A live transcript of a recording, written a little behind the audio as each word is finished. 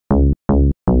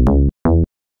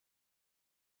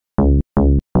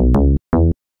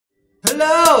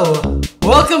Hello!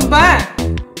 Welcome back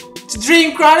to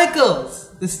Dream Chronicles!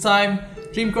 This time,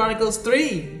 Dream Chronicles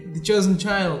 3, The Chosen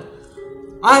Child.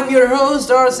 I'm your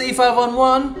host,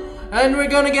 RC511, and we're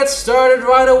gonna get started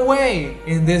right away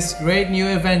in this great new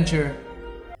adventure.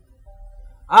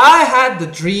 I had the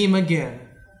dream again.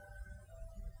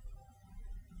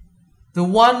 The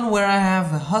one where I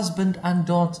have a husband and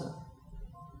daughter.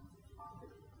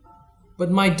 But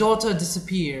my daughter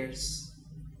disappears.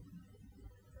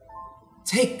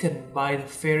 Taken by the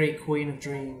fairy queen of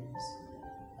dreams.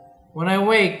 When I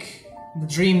wake, the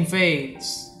dream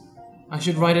fades. I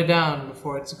should write it down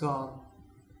before it's gone.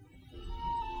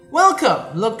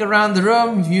 Welcome! Look around the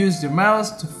room. Use your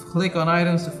mouse to click on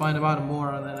items to find out more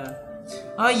on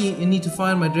that. You need to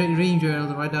find my dream journal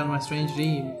to write down my strange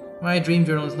dream. My dream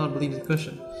journal is not beneath the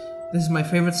cushion. This is my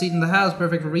favorite seat in the house,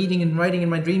 perfect for reading and writing in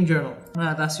my dream journal.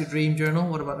 That's your dream journal.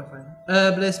 What about my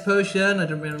friend? Bliss potion. I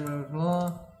don't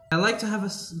remember. I like to have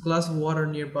a glass of water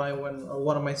nearby when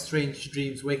one of my strange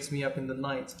dreams wakes me up in the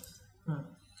night.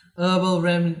 Herbal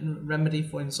remedy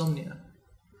for insomnia.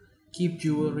 Keep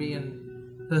jewelry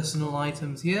and personal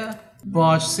items here.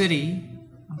 Barge City.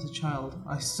 As a child,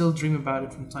 I still dream about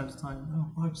it from time to time.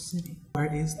 Oh, Barge City.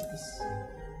 Where is this?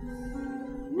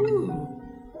 Ooh.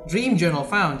 Dream journal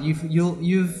found.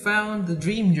 You've found the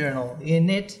dream journal. In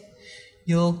it,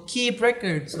 you'll keep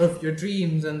records of your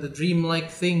dreams and the dreamlike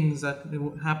things that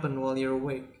happen while you're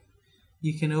awake.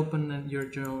 You can open your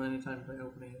journal anytime by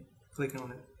opening it. Click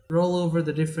on it. Roll over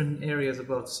the different areas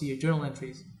above to see your journal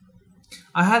entries.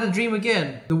 I had a dream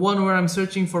again. The one where I'm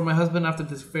searching for my husband after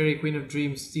this fairy queen of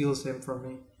dreams steals him from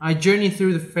me. I journey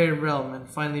through the fairy realm and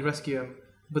finally rescue him.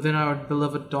 But then our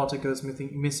beloved daughter goes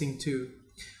missing too.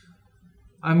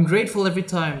 I'm grateful every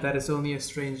time that it's only a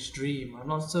strange dream. I'm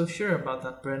not so sure about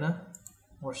that, Brenna.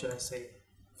 Or should I say,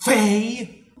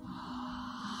 Faye?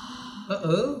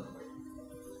 Uh-oh.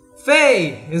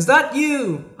 Faye, is that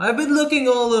you? I've been looking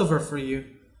all over for you.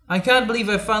 I can't believe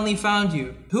I finally found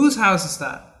you. Whose house is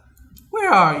that?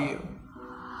 Where are you?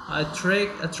 I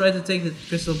tried to take the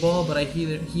crystal ball, but I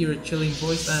hear a chilling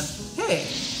voice and, hey,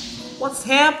 what's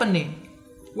happening?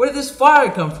 Where did this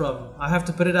fire come from? I have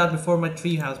to put it out before my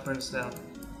treehouse burns down.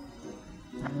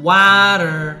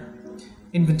 Water.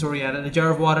 Inventory added. A jar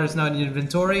of water is now in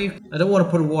inventory. I don't want to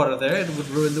put water there, it would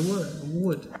ruin the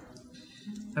wood.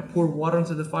 I pour water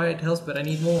into the fire, it helps, but I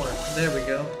need more. There we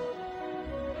go.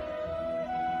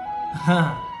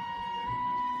 Haha.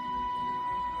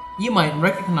 You might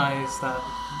recognize that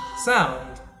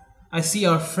sound. I see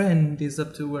our friend is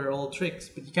up to her old tricks,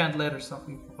 but you can't let her stop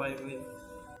me from fighting with.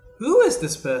 Who is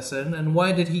this person, and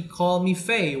why did he call me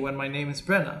Faye when my name is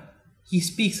Brenna? He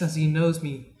speaks as he knows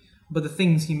me, but the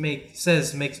things he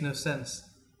says makes no sense.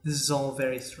 This is all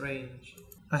very strange.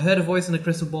 I heard a voice in the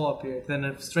crystal ball appeared. Then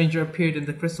a stranger appeared in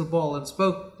the crystal ball and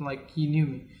spoke like he knew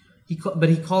me. But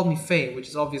he called me Faye, which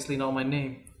is obviously not my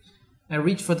name. I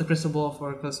reached for the crystal ball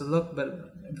for a closer look,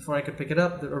 but before I could pick it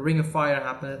up, a ring of fire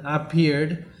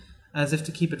appeared as if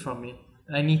to keep it from me.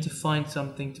 I need to find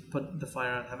something to put the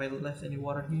fire out. Have I left any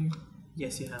water here?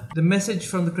 Yes, you have. The message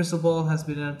from the crystal ball has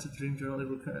been added to the dream journal.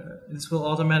 This will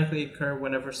automatically occur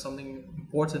whenever something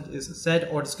important is said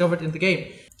or discovered in the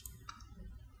game.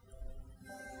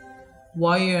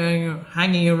 Why are you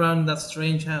hanging around that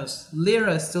strange house?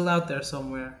 Lyra is still out there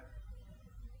somewhere.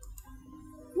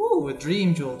 Ooh, a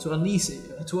dream jewel to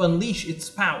unleash its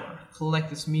power.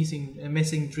 Collect its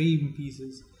missing dream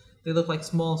pieces. They look like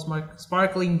small,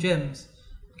 sparkling gems.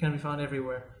 Can be found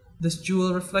everywhere. This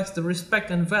jewel reflects the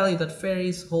respect and value that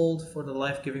fairies hold for the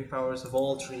life-giving powers of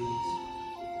all trees.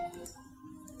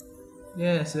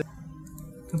 Yes,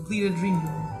 complete a dream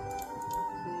jewel.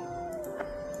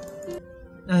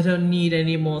 I don't need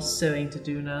any more sewing to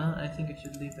do now. I think I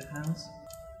should leave the house.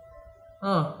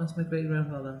 Oh, that's my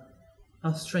great-grandfather.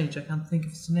 How strange, I can't think of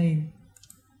his name.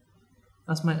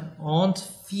 That's my Aunt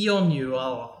Fionu.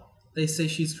 Oh, they say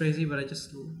she's crazy, but I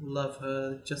just love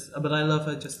her. But I love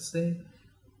her just the same.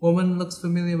 Woman looks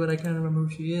familiar, but I can't remember who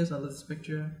she is. I love this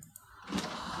picture.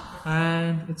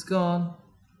 And it's gone.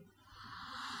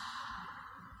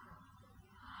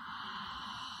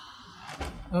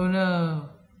 Oh no.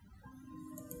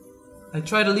 I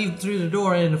try to leave through the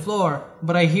door and in the floor,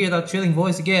 but I hear that chilling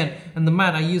voice again, and the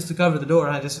mat I used to cover the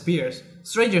door disappears.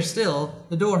 Stranger still,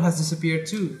 the door has disappeared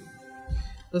too.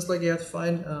 Looks like you have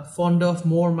to fond of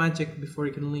more magic before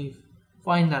you can leave.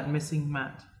 Find that missing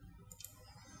mat.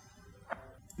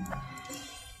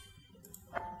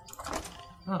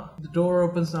 Ah, the door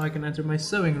opens now. I can enter my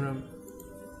sewing room.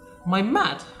 My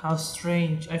mat? How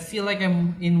strange. I feel like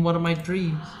I'm in one of my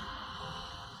dreams.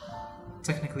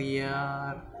 Technically,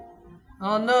 yeah.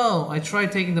 Oh no! I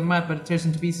tried taking the mat, but it tears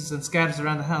into pieces and scatters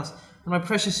around the house. And my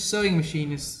precious sewing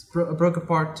machine is broke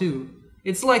apart too.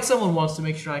 It's like someone wants to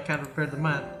make sure I can't repair the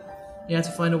mat. You have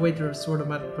to find a way to restore the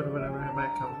mat and put it wherever my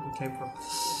mat came from.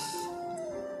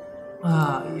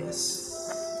 Ah,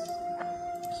 yes.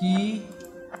 Key.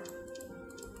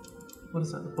 What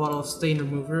is that? A bottle of stain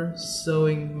remover.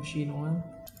 Sewing machine oil.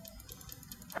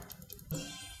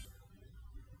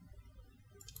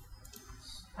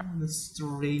 The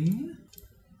string.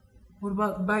 What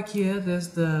about back here? There's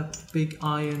the big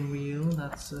iron wheel.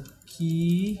 That's a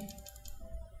key.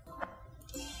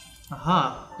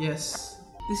 Aha, yes.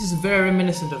 This is very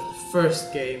reminiscent of the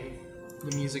first game.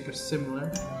 The music is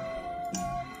similar.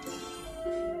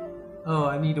 Oh,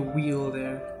 I need a wheel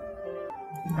there.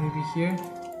 Maybe here?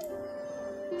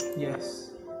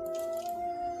 Yes.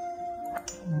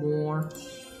 More.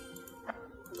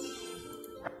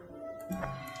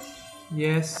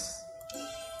 Yes.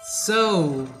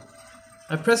 So,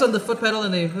 I press on the foot pedal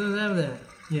and they there.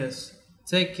 Yes.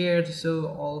 Take care to sew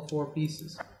all 4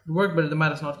 pieces. It worked, but the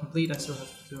mat is not complete. I still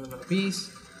have to do another piece.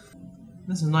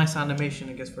 This is a nice animation,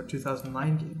 I guess, for a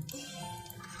 2009 game.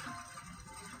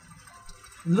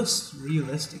 It looks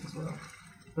realistic as well,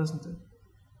 doesn't it?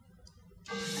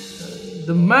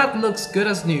 The mat looks good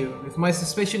as new. If my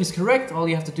suspicion is correct, all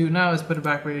you have to do now is put it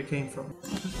back where it came from.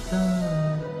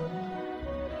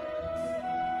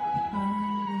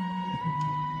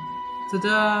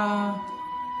 Ta-da!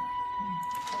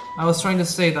 I was trying to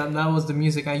say that was the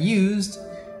music I used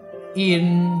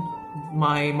in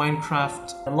my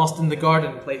Minecraft Lost in the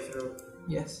Garden playthrough.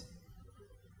 Yes.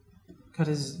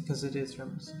 Because it is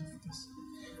reminiscent of this.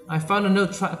 I found a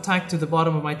note tacked to the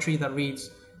bottom of my tree that reads,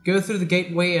 "Go through the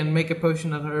gateway and make a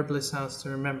potion at the herbalist's house to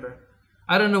remember."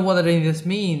 I don't know what any of this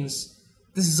means.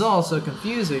 This is all so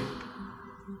confusing.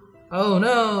 Oh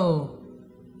no!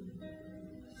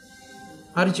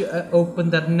 How did you open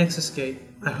that Nexus gate?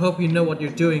 I hope you know what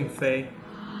you're doing, Faye.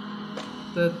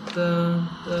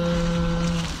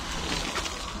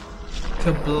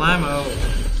 Kablamo.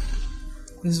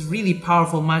 This is really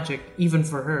powerful magic, even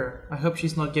for her. I hope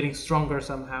she's not getting stronger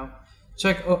somehow.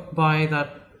 Check up by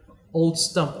that old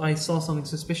stump. I saw something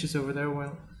suspicious over there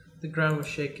while the ground was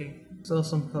shaking. Saw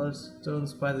some colored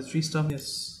stones by the tree stump.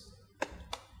 Yes.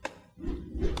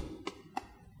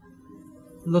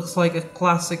 Looks like a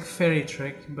classic fairy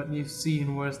trick, but you've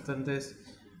seen worse than this.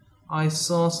 I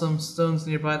saw some stones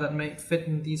nearby that may fit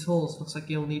in these holes. Looks like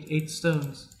you'll need 8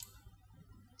 stones.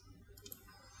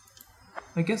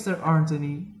 I guess there aren't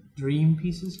any dream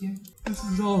pieces here. This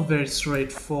is all very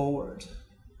straightforward.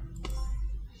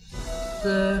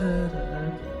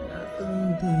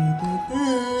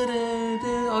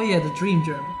 Oh yeah, the dream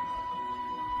journal.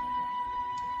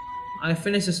 I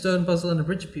finished a stone puzzle and a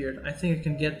bridge appeared. I think I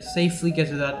can safely get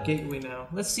to that gateway now.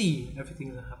 Let's see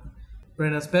everything that happened.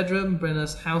 Brenna's bedroom,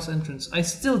 Brenna's house entrance. I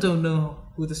still don't know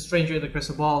who the stranger in the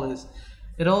crystal ball is.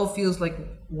 It all feels like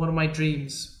one of my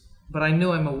dreams, but I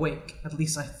know I'm awake. At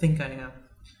least I think I am.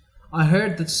 I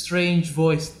heard that strange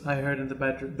voice I heard in the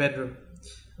bedroom,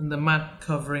 and the mat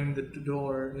covering the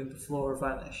door in the floor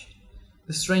vanished.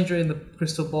 The stranger in the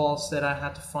crystal ball said I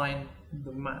had to find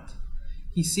the mat.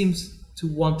 He seems to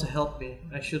want to help me.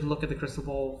 I should look at the crystal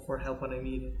ball for help when I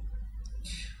need it.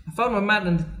 I found my mat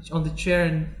on the chair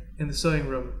in the sewing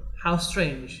room. How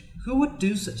strange. Who would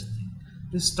do such a thing?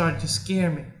 This started to scare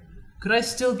me. Could I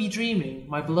still be dreaming?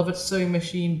 My beloved sewing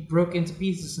machine broke into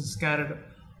pieces and scattered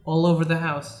all over the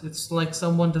house. It's like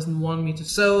someone doesn't want me to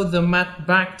sew the mat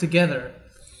back together.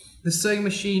 The sewing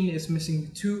machine is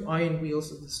missing 2 iron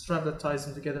wheels of the strap that ties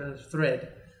them together in a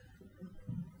thread.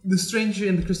 The stranger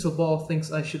in the crystal ball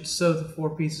thinks I should sew the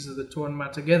 4 pieces of the torn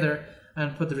mat together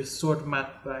and put the restored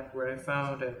mat back where I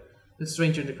found it. The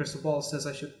stranger in the crystal ball says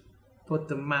I should put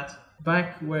the mat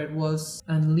back where it was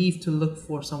and leave to look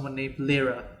for someone named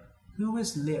Lyra. Who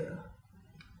is Lyra?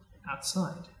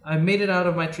 Outside. I made it out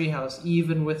of my treehouse,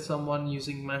 even with someone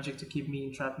using magic to keep me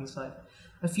trapped inside.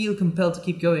 I feel compelled to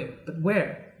keep going, but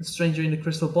where? The stranger in the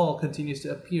crystal ball continues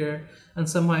to appear, and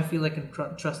somehow I feel I can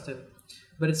trust him.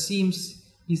 But it seems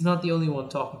he's not the only one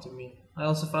talking to me. I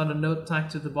also found a note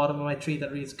tacked to the bottom of my tree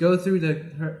that reads, "Go through the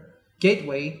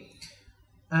gateway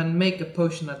and make a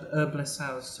potion at the herbalist's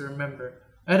house to remember."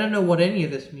 I don't know what any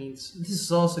of this means. This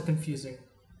is also confusing.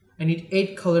 I need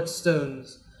 8 colored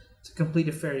stones to complete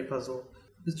a fairy puzzle.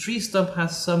 The tree stump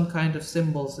has some kind of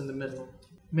symbols in the middle.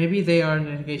 Maybe they are an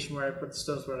indication where I put the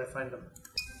stones when I find them.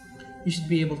 You should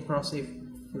be able to cross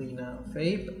safely now,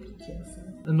 Faye, but be careful.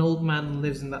 An old man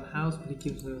lives in that house, but he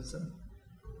keeps losing.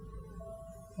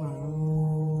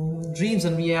 Oh, dreams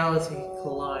and reality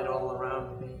collide all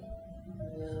around me.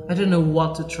 I don't know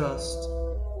what to trust.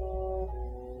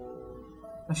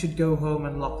 I should go home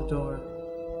and lock the door.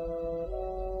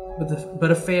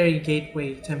 But a fairy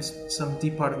gateway tempts some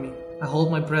deep part of me. I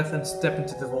hold my breath and step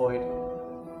into the void.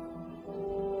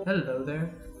 Hello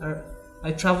there.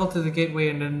 I travel to the gateway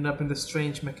and ended up in this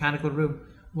strange mechanical room.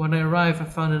 When I arrive, I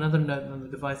found another note on the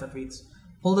device that reads,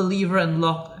 "Pull the lever and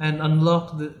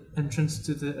unlock the entrance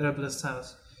to the herbalist's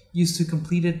house. Use 2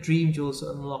 completed dream jewels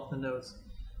to unlock the notes."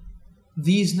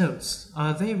 These notes,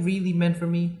 are they really meant for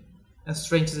me? As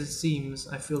strange as it seems,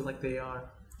 I feel like they are.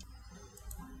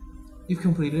 You've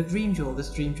completed a dream jewel. This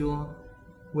dream jewel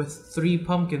with 3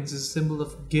 pumpkins is a symbol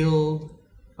of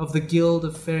the Guild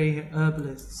of Fairy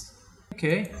Herbalists.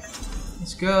 Okay,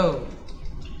 let's go.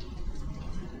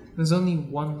 There's only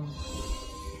one.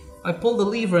 I pulled the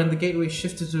lever and the gateway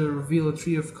shifted to reveal a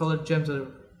tree of colored gems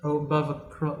above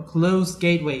a closed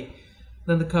gateway.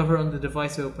 Then the cover on the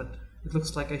device opened. It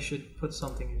looks like I should put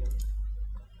something in it.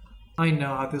 I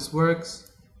know how this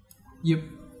works.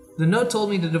 The note told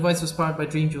me the device was powered by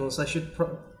dream jewels. I should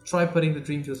try putting the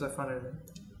dream jewels I found in it.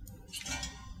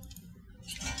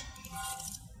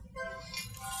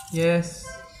 Yes.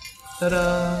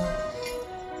 Ta-da!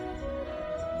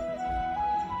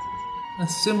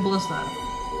 As simple as that.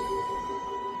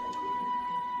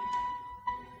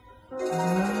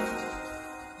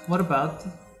 What about?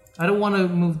 I don't want to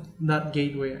move that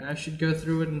gateway. I should go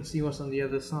through it and see what's on the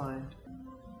other side.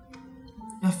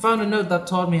 I found a note that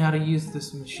taught me how to use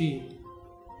this machine.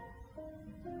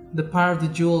 The power of the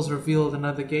jewels revealed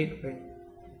another gateway.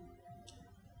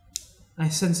 I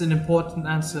sense an important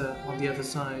answer on the other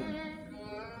side,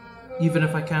 even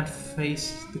if I can't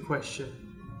face the question.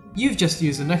 You've just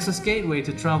used the Nexus gateway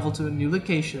to travel to a new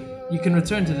location. You can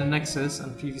return to the Nexus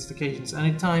and previous locations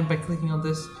anytime by clicking on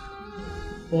this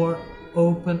or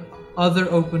open other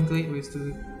open gateways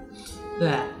to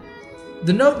that.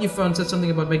 The note you found said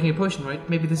something about making a potion, right?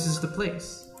 Maybe this is the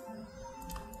place.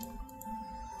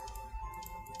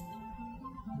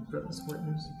 Breathless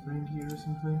witness, reindeer or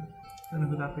something. I don't know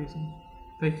who that person.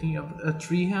 Picking up a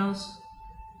tree house.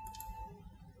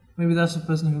 Maybe that's the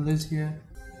person who lives here.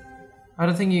 I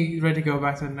don't think you're ready to go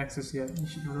back to the Nexus yet. You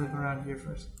should live around here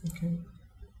first. Okay.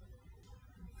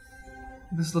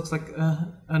 This looks like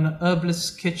an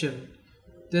herbalist's kitchen.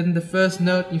 Didn't the first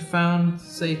note you found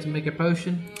say to make a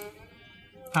potion?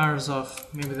 Power's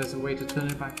off. Maybe there's a way to turn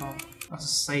it back on. That's the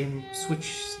same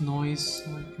switch noise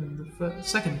like in the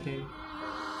second game.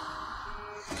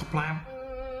 Kaplam.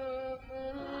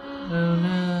 Oh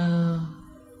no.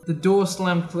 The door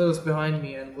slammed closed behind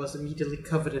me and was immediately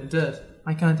covered in dirt.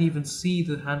 I can't even see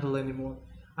the handle anymore.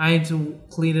 I need to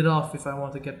clean it off if I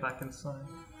want to get back inside.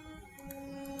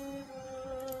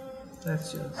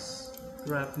 Let's just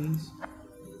grab these.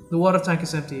 The water tank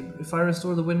is empty. If I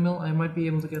restore the windmill, I might be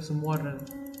able to get some water in it.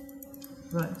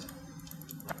 Right.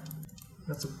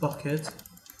 That's a bucket.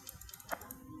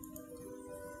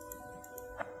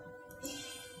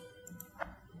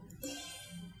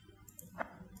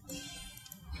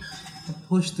 I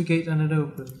push the gate and it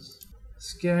opens.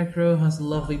 Scarecrow has a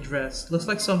lovely dress. Looks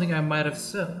like something I might have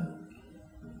sewn.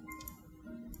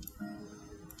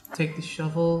 Take the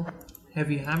shovel,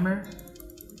 heavy hammer,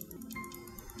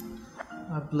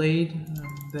 a blade, and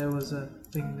there was a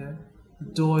thing there.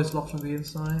 The door is locked from the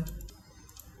inside.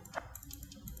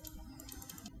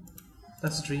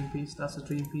 That's a dream piece, that's a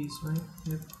dream piece, right?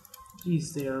 Yep.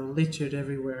 Jeez, they are littered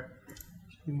everywhere.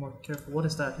 Should be more careful. What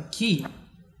is that? A key?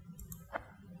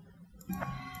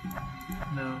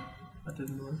 No, that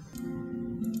didn't work.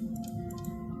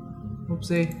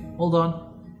 Oopsie, hold on.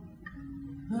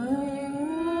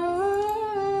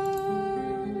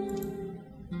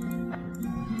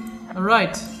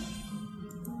 Alright.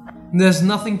 There's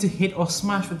nothing to hit or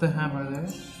smash with the hammer there.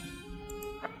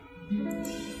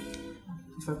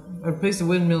 If I replace the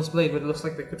windmill's blade, but it looks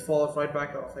like they could fall right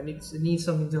back off. It needs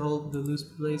something to hold the loose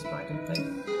blades back in place.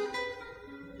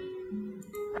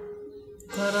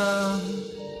 Ta-da!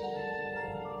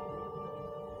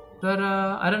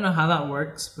 Ta-da! I don't know how that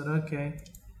works, but okay.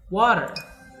 Water!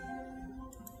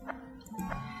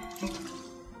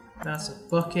 That's a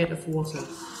bucket of water.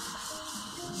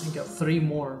 I got 3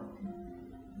 more,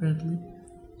 apparently.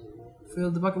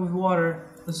 Filled the bucket with water.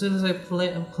 As soon as I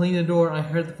cleaned the door, I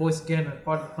heard the voice again and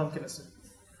part of the pumpkin. I said,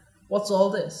 "What's all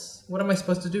this? What am I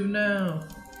supposed to do now?"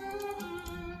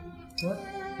 What?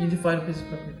 You need to find a piece of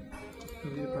pumpkin.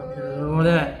 Over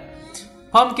there.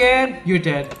 Pumpkin! You're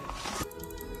dead.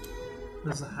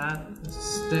 There's a hat, there's a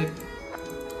stick,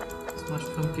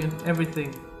 smashed pumpkin,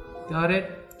 everything. Got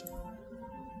it?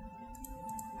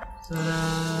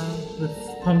 Ta-da! The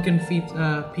pumpkin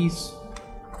piece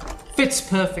fits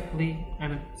perfectly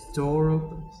and the door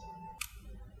opens.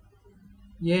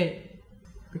 Yay!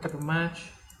 Pick up a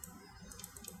match.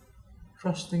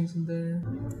 crush things in there.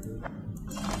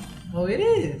 Oh, it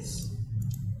is!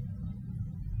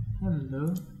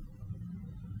 Hello.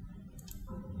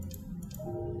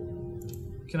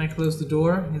 Can I close the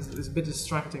door? It's a bit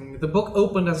distracting. The book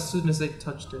opened as soon as I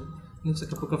touched it. It looks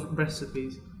like a book of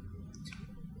recipes.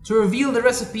 To reveal the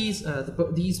recipes,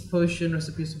 these potion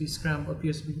recipes to be scrambled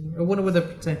appears to be. I wonder what they're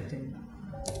pretending.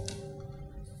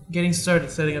 Getting started,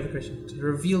 setting up the kitchen. To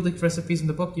reveal the recipes in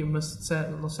the book, you must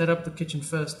set up the kitchen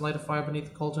first. Light a fire beneath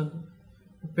the cauldron.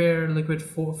 Prepare liquid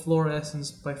floor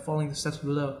essence by following the steps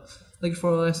below. Liquid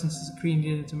floor essence is a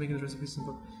ingredient to make the recipes in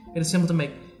the book. It is simple to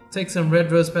make. Take some red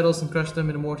rose petals and crush them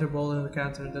in a mortar bowl in the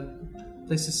counter, and then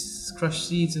place the crushed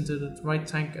seeds into the right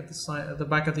tank at the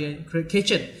back of the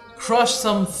kitchen. Crush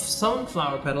some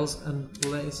sunflower petals and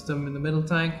place them in the middle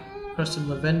tank. Crush some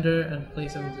lavender and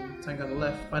place them into the tank on the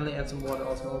left. Finally, add some water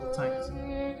also all the tanks.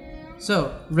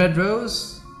 So, red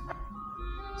rose,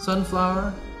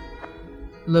 sunflower,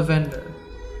 lavender.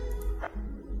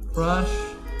 Crush,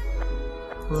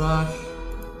 crush,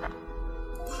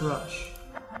 crush.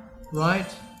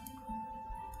 Right.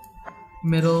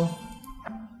 Middle,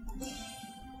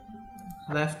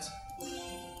 left,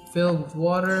 fill with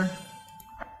water,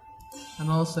 and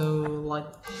also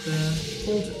light the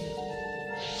cauldron.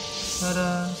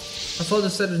 Ta-da! I followed the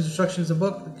set of instructions in the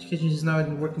book. The kitchen is now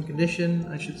in working condition.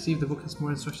 I should see if the book has more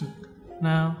instructions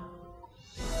now.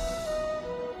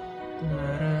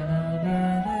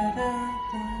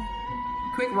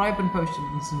 Quick ripen potion,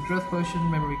 instant growth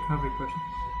potion, memory recovery potion.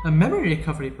 A memory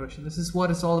recovery potion. This is what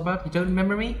it's all about. You don't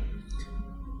remember me?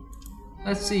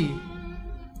 Let's see.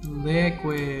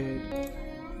 Liquid.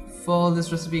 Follow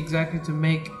this recipe exactly to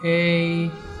make a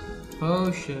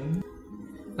potion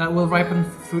that will ripen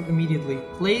fruit immediately.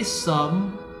 Place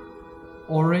some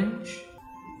orange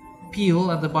peel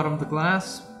at the bottom of the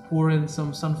glass. Pour in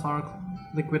some sunflower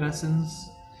liquid essence.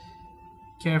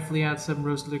 Carefully add some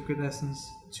rose liquid essence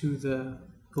to the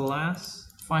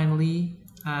glass. Finally,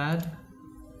 add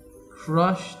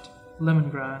crushed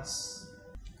lemongrass,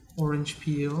 orange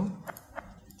peel,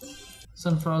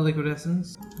 sunflower liquid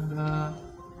essence,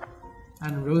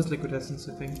 and rose liquid essence,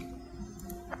 I think.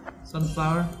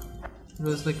 Sunflower,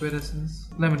 rose liquid essence,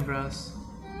 lemongrass.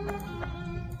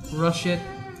 Rush it,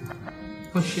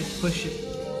 push it, push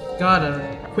it. Got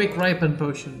a quick ripen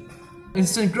potion.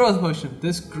 Instant growth potion.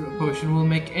 This potion will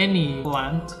make any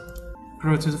plant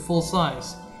grow to the full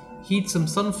size. Heat some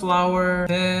sunflower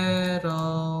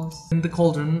petals in the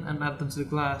cauldron and add them to the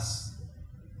glass.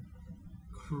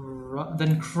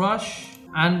 Then crush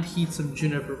and heat some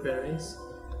juniper berries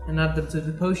and add them to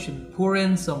the potion. Pour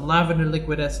in some lavender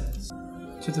liquid essence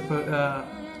to the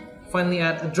finally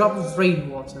add a drop of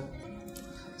rainwater.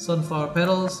 Sunflower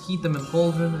petals, heat them in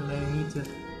cauldron, and then you need to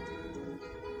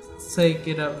take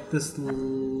it out with this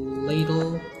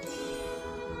ladle,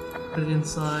 put it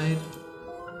inside.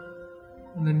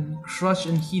 And then crush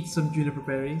and heat some juniper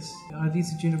berries. Are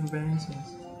these the juniper berries?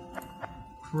 Yes.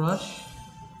 Crush.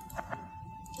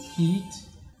 Heat.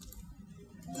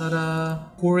 Ta-da!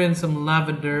 Pour in some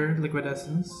lavender liquid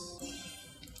essence.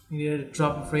 You need a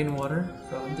drop of rainwater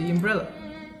from the umbrella.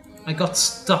 I got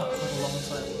stuck for a long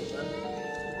time with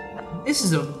that. This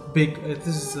is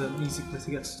an easy place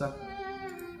to get stuck.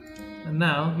 And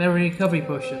now, memory recovery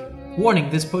potion. Warning,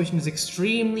 this potion is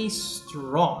extremely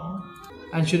strong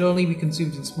and should only be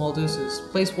consumed in small doses.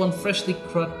 Place one freshly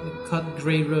cut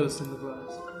grey rose in the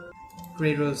glass.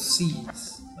 Grey rose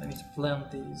seeds. I need to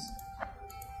plant these.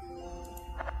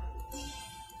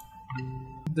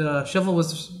 The shovel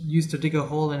was used to dig a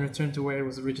hole and return to where it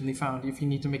was originally found. If you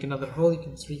need to make another hole, you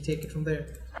can retake it from there.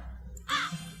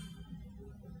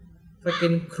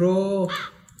 Fucking crow.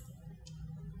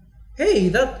 Hey,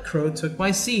 that crow took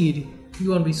my seed. You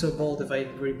won't be so bold if I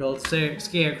rebuild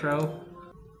Scarecrow.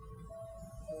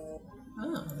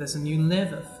 Ah, there's a new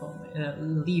lever for me.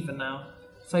 Lever now.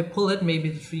 If I pull it, maybe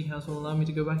the treehouse will allow me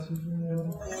to go back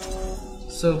to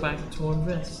sew back the torn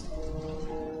dress.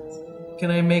 Can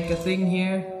I make a thing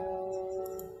here?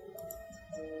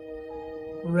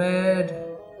 Red.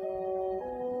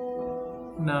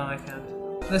 No, I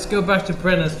can't. Let's go back to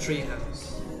Brenna's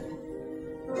treehouse.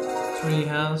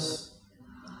 Treehouse.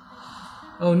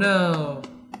 Oh no!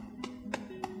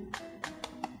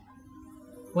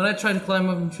 When I try to climb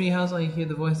up in the treehouse, I hear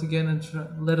the voice again and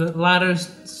ladder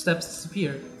steps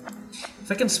disappear.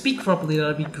 If I can speak properly,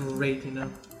 that'd be great, you know.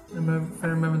 If I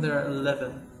remember, there are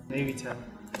 11, maybe 10.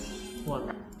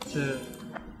 1, 2,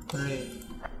 3,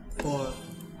 4,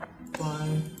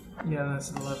 5. Yeah, that's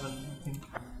 11, I think.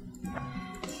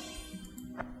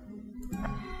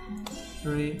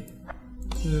 3,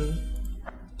 2,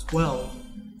 12.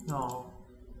 Oh,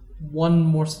 one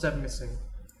more step missing.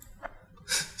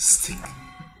 Stick.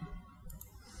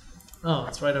 Oh,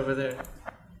 it's right over there.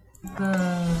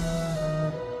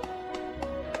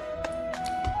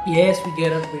 Yes, we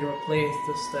get it. We replace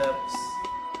the steps.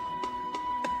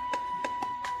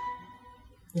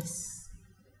 Yes.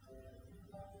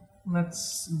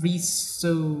 Let's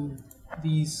re-sew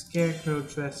the scarecrow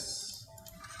dress.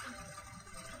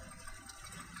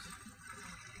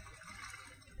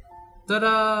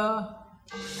 Ta-da!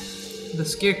 The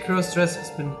scarecrow's dress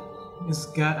has been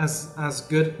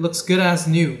looks good as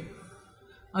new.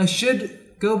 I should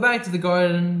go back to the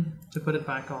garden to put it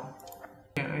back on.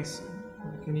 Yeah, I see.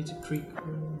 I need to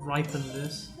ripen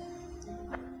this.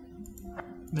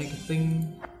 Make a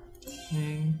thing.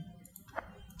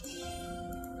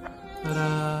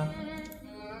 Ta-da!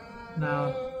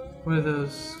 Now, what are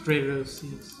those gray rose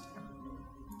seeds?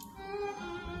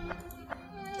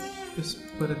 Just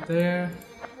put it there.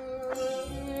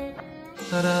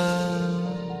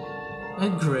 Ta-da! A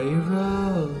gray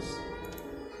rose.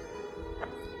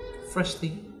 Fresh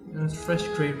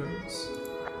gray rose.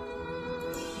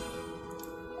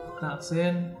 That's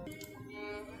in.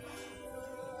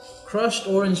 Crushed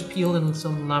orange peel and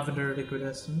some lavender liquid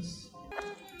essence.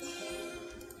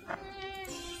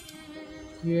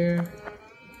 Here.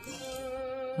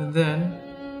 And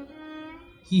then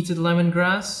heated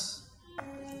lemongrass.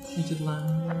 Heated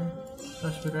lavender.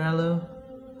 Crushed aloe.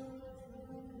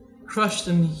 Crushed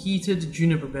and heated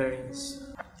juniper berries.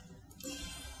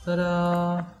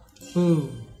 Ta-da!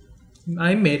 Boom.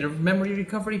 I made a memory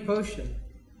recovery potion.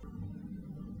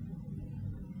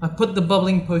 I put the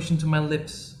bubbling potion to my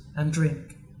lips and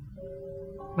drink.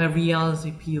 My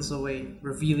reality peels away,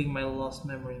 revealing my lost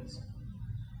memories.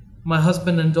 My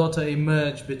husband and daughter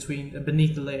emerge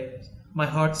beneath the layers. My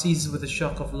heart seizes with a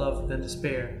shock of love, then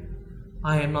despair.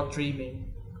 I am not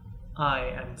dreaming. I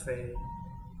am Faye.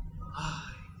 I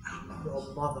am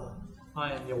your mother.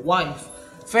 I am your wife.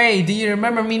 Faye, do you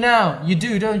remember me now? You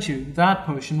do, don't you? That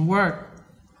potion worked.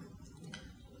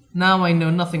 Now I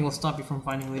know nothing will stop you from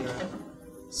finding Lyra.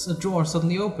 A drawer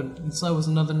suddenly opened. Inside was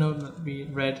another note that we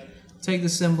read. Take the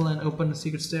symbol and open the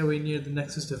secret stairway near the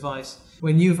Nexus device.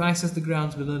 When you've accessed the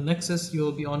grounds below the Nexus, you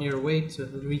will be on your way to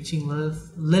reaching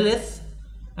Lilith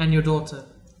and your daughter.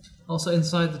 Also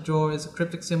inside the drawer is a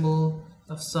cryptic symbol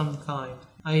of some kind.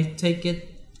 I take it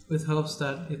with hopes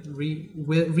that it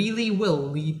really will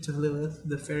lead to Lilith,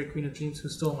 the fairy queen of dreams who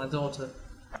stole my daughter.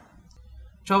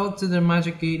 Traveled to the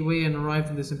magic gateway and arrived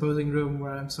in this imposing room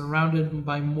where I'm surrounded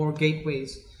by more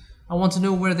gateways. I want to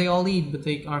know where they all lead, but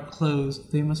they are closed.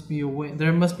 There must be a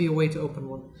way to open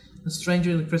one. The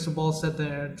stranger in the crystal ball said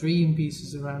there are dream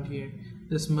pieces around here.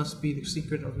 This must be the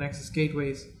secret of Nexus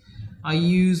gateways. I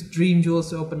used dream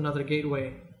jewels to open another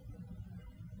gateway.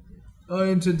 I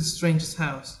entered the stranger's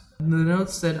house. The note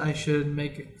said I should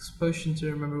make a potion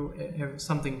to remember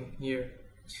something here.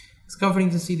 It's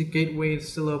comforting to see the gateway is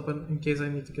still open in case I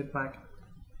need to get back.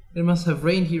 It must have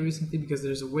rained here recently because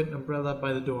there's a wet umbrella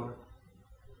by the door.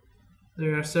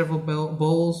 There are several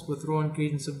bowls with raw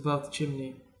ingredients above the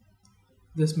chimney.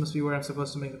 This must be where I'm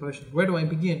supposed to make the potion. Where do I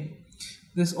begin?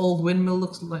 This old windmill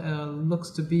looks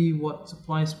to be what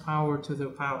supplies power to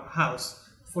the house.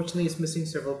 Fortunately, it's missing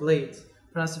several blades.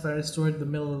 Perhaps if I restored the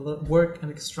mill will work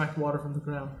and extract water from the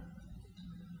ground.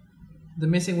 The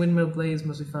missing windmill blades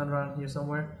must be found around here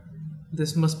somewhere.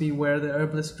 This must be where the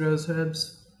herbalist grows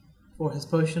herbs for his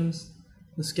potions.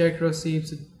 The scarecrow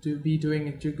seems to be doing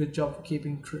a good job of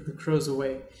keeping the crows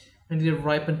away. I need a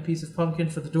ripened piece of pumpkin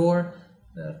for the door.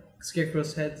 The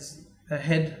scarecrow's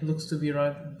head looks to be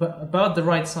about the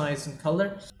right size and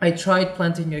color. I tried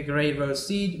planting a gray rose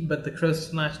seed, but the crows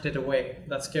snatched it away.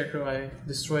 That scarecrow I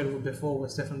destroyed before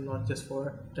was definitely not just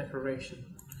for decoration.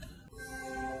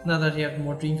 Now that you have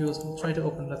more dream jewels, we'll try to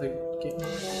open another gate.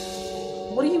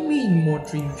 What do you mean, more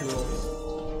dream jewels?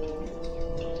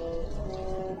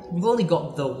 We've only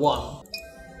got the one.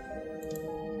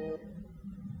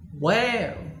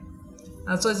 Wow!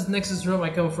 Outside this Nexus room, I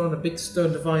come upon a big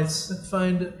stone device. I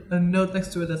find a note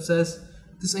next to it that says,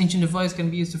 this ancient device can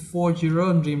be used to forge your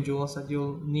own dream jewels that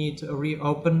you'll need to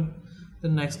reopen the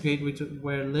next gateway to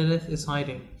where Lilith is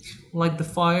hiding. Light the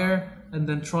fire, and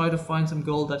then try to find some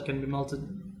gold that can be melted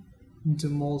into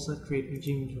molds that create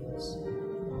dream jewels.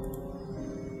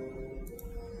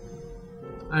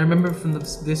 I remember from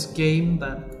this game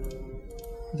that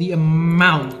the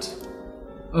amount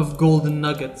of golden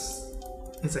nuggets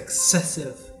is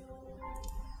excessive.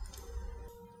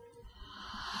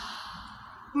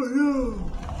 Oh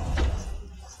no!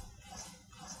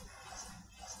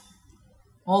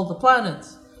 All the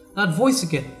planets! That voice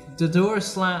again! The door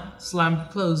slammed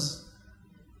close.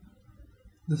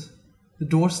 The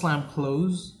door slammed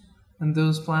close? and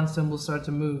those plants then will start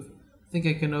to move. I think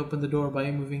I can open the door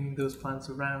by moving those plants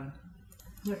around.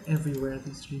 They're everywhere,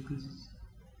 these dream pieces.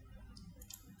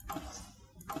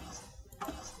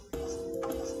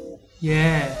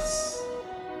 Yes!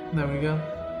 There we go.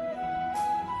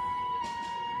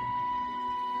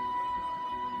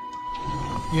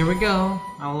 Here we go.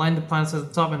 I'll line the plants at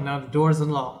the top and now the door is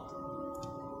unlocked.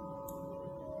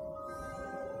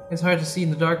 It's hard to see in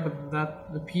the dark, but that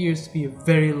appears to be a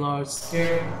very large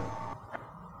scare.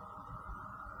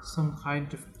 Some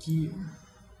kind of gear.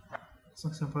 It's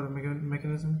like some part of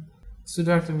mechanism. It's too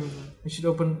dark to move. I should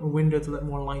open a window to let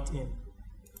more light in.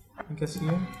 I guess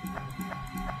here.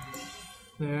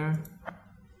 There.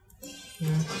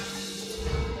 There.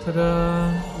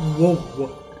 Ta-da! Whoa!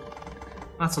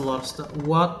 That's a lot of stuff.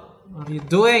 What are you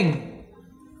doing?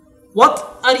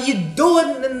 What are you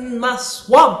doing in my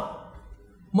swamp?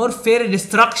 More fairy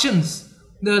destructions.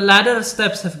 The ladder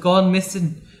steps have gone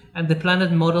missing, and the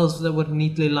planet models that were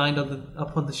neatly lined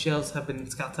up on the shelves have been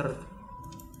scattered.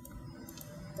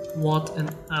 What an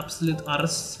absolute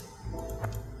arse.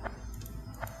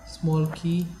 Small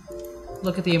key.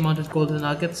 Look at the amount of golden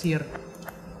nuggets here.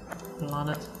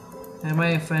 Planet. Am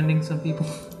I offending some people?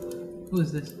 Who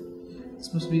is this?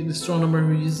 This must be the astronomer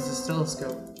who uses this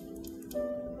telescope.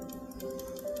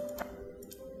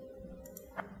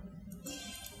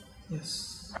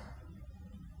 Yes.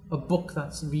 A book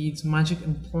that reads Magic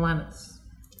and Planets.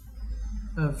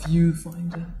 A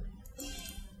viewfinder.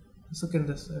 Let's look at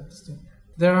this thing.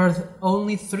 There are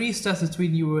only 3 steps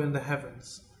between you and the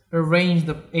heavens. Arrange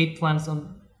the 8 planets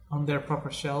on their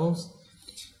proper shelves.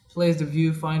 Place the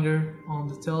viewfinder on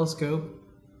the telescope.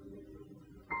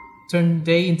 Turn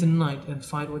day into night and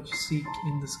find what you seek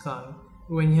in the sky.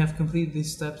 When you have completed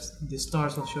these steps, the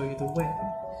stars will show you the way.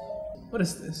 What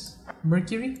is this?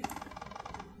 Mercury?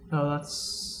 Oh,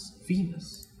 that's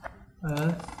Venus.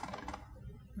 Earth.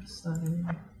 What's that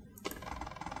anyway?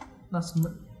 That's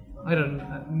I don't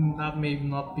know. That may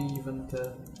not be even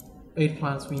the 8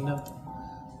 planets we know.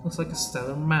 Looks like a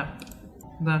stellar map.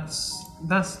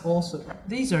 That's also.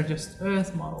 These are just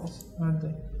Earth models, aren't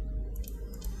they?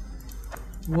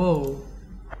 Whoa.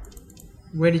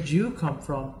 Where did you come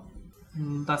from?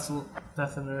 That's an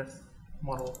Earth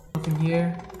model. Nothing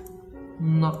here.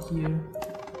 Not here.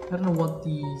 I don't know what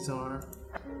these are.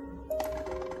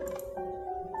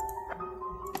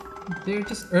 They're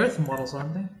just Earth models,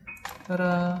 aren't they?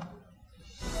 Ta-da!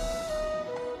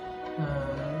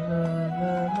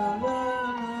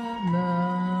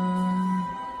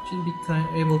 Should be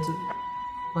able to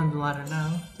climb the ladder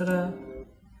now. Ta-da!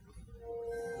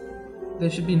 There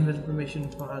should be information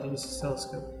for how to use the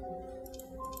telescope.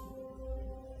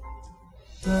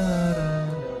 Ta-da!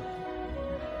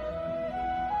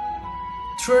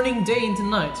 Turning day into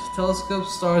night,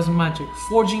 telescopes, stars, and magic,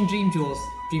 forging dream jewels,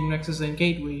 dream nexus, and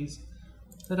gateways.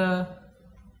 Ta-da!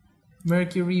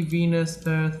 Mercury, Venus,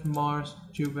 Earth, Mars,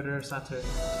 Jupiter, Saturn.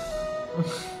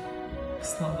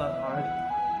 It's not that hard.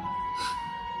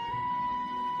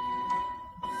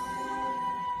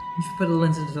 You should put a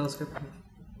lens in the telescope.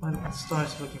 Find what the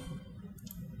stars are looking for.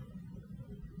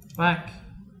 Back.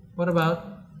 What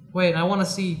about? Wait, I want to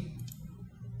see.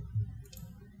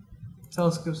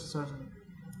 Telescopes, stars.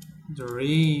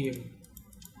 Dream.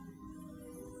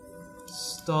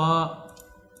 Stars.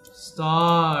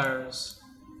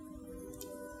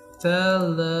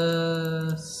 Telescope.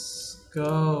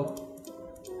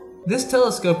 This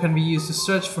telescope can be used to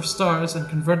search for stars and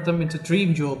convert them into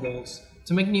dream jewel molds.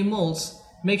 To make new molds,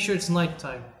 make sure it's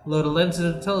nighttime. Load a lens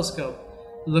into the telescope.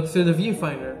 Look through the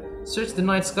viewfinder. Search the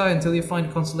night sky until you find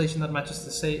a constellation that matches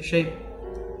the shape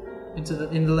in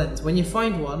the lens. When you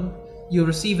find one, you'll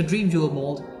receive a dream jewel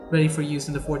mold ready for use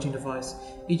in the forging device.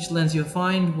 Each lens you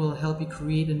find will help you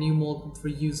create a new mold for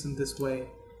use in this way.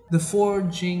 The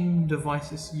forging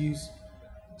device is used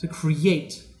to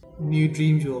create new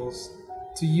dream jewels.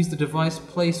 To use the device,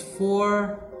 place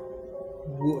 4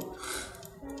 wood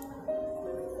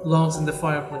logs in the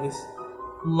fireplace.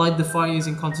 Light the fire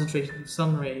using concentrated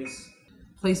sun rays.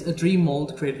 Place a dream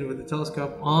mold created with the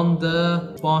telescope on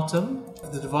the bottom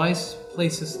of the device.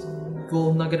 Place a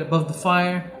gold nugget above the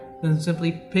fire. Then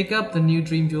simply pick up the new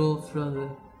dream jewel from the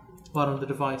bottom of the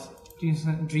device.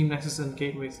 Dream nexus and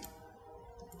gateways.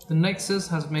 The nexus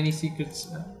has many secrets.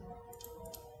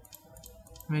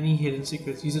 Many hidden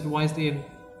secrets. Use it wisely and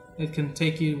it can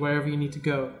take you wherever you need to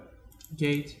go.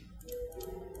 Gate.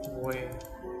 Where?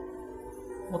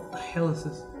 What the hell is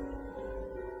this?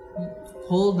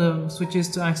 Pull the switches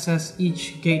to access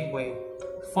each gateway.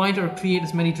 Find or create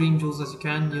as many dream jewels as you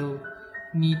can. You'll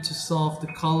need to solve the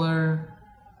color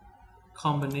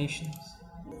combinations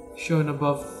shown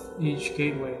above each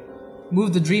gateway.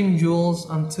 Move the dream jewels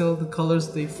until the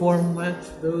colors they form match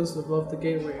those above the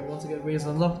gateway. Once the gateway is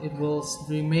unlocked, it will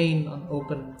remain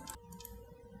unopened.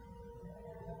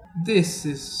 This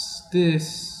is the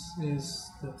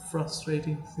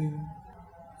frustrating thing.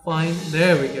 Fine,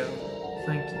 there we go.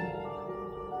 Thank you.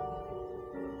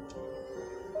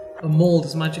 A mold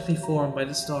is magically formed by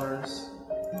the stars.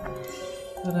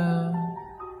 Ta-da!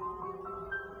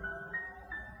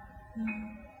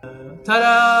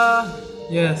 Ta-da!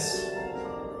 Yes.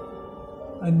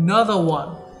 Another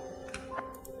one.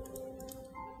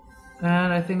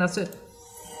 And I think that's it.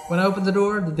 When I open the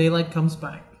door, the daylight comes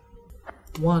back.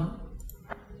 1,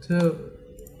 2,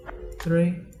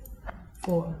 3,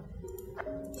 4.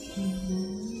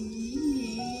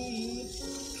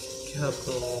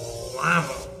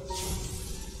 Kablamo.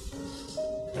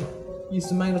 Use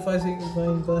the magnifying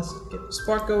glass, get the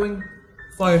spark going.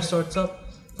 Fire starts up.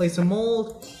 Place a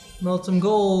mold. Melt some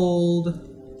gold.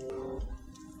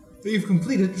 You've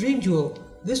completed Dream Jewel.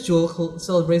 This jewel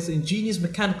celebrates the ingenious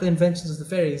mechanical inventions of the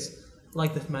fairies,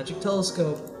 like the magic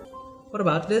telescope. What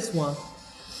about this one?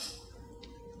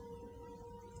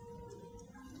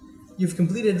 You've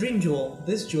completed Dream Jewel.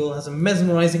 This jewel has a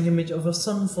mesmerizing image of a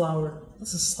sunflower.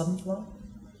 What's a sunflower?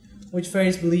 Which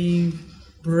fairies believe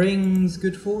brings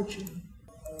good fortune.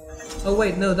 Oh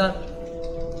wait, no, that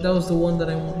was the one that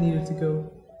I needed to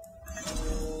go.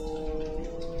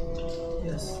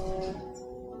 Yes.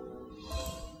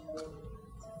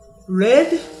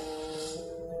 Red?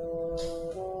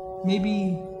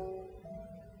 Maybe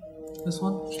this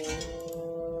one?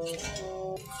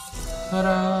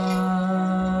 Ta-da!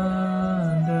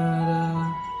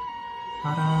 Da-da!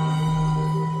 Ta-da!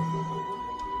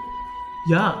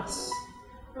 Yes!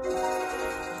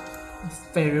 A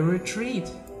fairy retreat.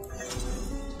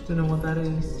 Don't know what that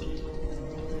is.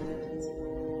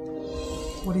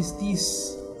 What is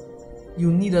this?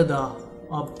 You need a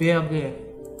bear.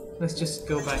 Let's just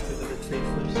go back to the retreat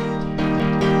first.